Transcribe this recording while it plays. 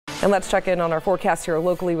And let's check in on our forecast here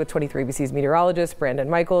locally with 23BC's meteorologist Brandon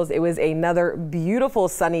Michaels. It was another beautiful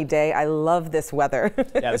sunny day. I love this weather.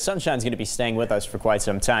 Yeah, the sunshine's going to be staying with us for quite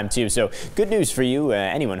some time too. So good news for you,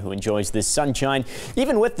 anyone who enjoys this sunshine.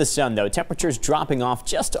 Even with the sun though, temperatures dropping off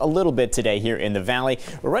just a little bit today here in the valley.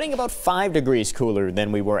 We're running about 5 degrees cooler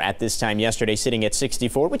than we were at this time yesterday, sitting at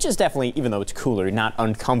 64, which is definitely, even though it's cooler, not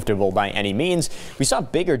uncomfortable by any means. We saw a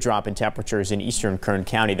bigger drop in temperatures in eastern Kern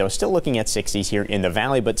County though, still looking at 60s here in the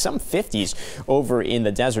valley, but some 50s over in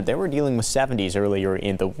the desert. They were dealing with 70s earlier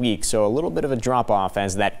in the week, so a little bit of a drop off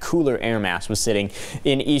as that cooler air mass was sitting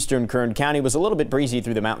in eastern Kern County. It was a little bit breezy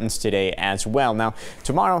through the mountains today as well. Now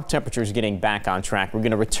tomorrow, temperatures getting back on track. We're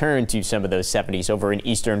going to return to some of those 70s over in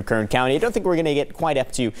eastern Kern County. I don't think we're going to get quite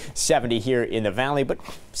up to 70 here in the valley, but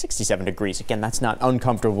 67 degrees. Again, that's not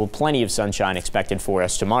uncomfortable. Plenty of sunshine expected for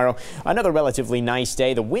us tomorrow. Another relatively nice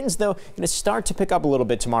day. The winds though going to start to pick up a little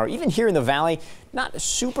bit tomorrow. Even here in the valley, not a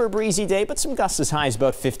super breezy day, but some gusts as high as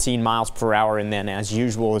about 15 miles per hour. And then as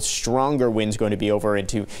usual, stronger winds going to be over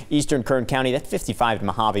into eastern Kern County. That 55 in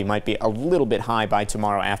Mojave might be a little bit high by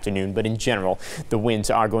tomorrow afternoon, but in general, the winds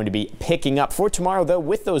are going to be picking up for tomorrow though.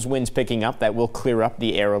 With those winds picking up, that will clear up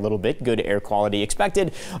the air a little bit. Good air quality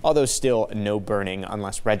expected, although still no burning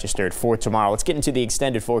unless registered for tomorrow. Let's get into the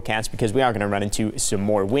extended forecast because we are going to run into some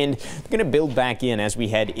more wind. We're going to build back in as we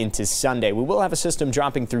head into Sunday. We will have a system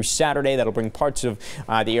dropping through Saturday that'll bring parts of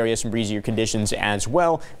the area some breezier conditions as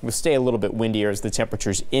well. We'll stay a little bit windier as the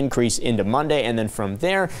temperatures increase into Monday, and then from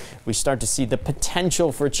there we start to see the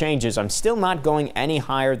potential for changes. I'm still not going any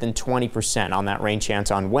higher than 20% on that rain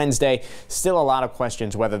chance on Wednesday. Still a lot of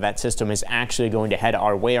questions whether that system is actually going to head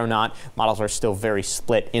our way or not. Models are still very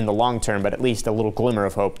split in the long term, but at least a little glimmer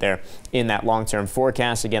of hope there in that long-term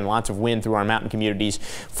forecast. Again, lots of wind through our mountain communities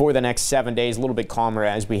for the next 7 days. A little bit calmer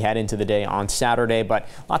as we head into the day on Saturday, but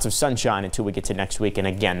lots of sunshine until we get to next week. And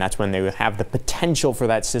again, that's when they have the potential for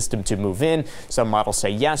that system to move in. Some models say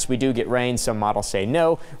yes, we do get rain. Some models say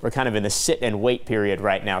no. We're kind of in the sit and wait period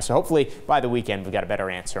right now. So hopefully by the weekend, we've got a better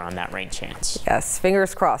answer on that rain chance. Yes,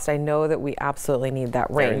 fingers crossed. I know that we absolutely need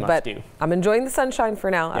that rain, but do. I'm enjoying the sunshine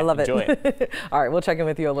for now. Yeah, I love enjoy it. it. All right, we'll check in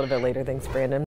with you a little bit later. Thanks, Brandon.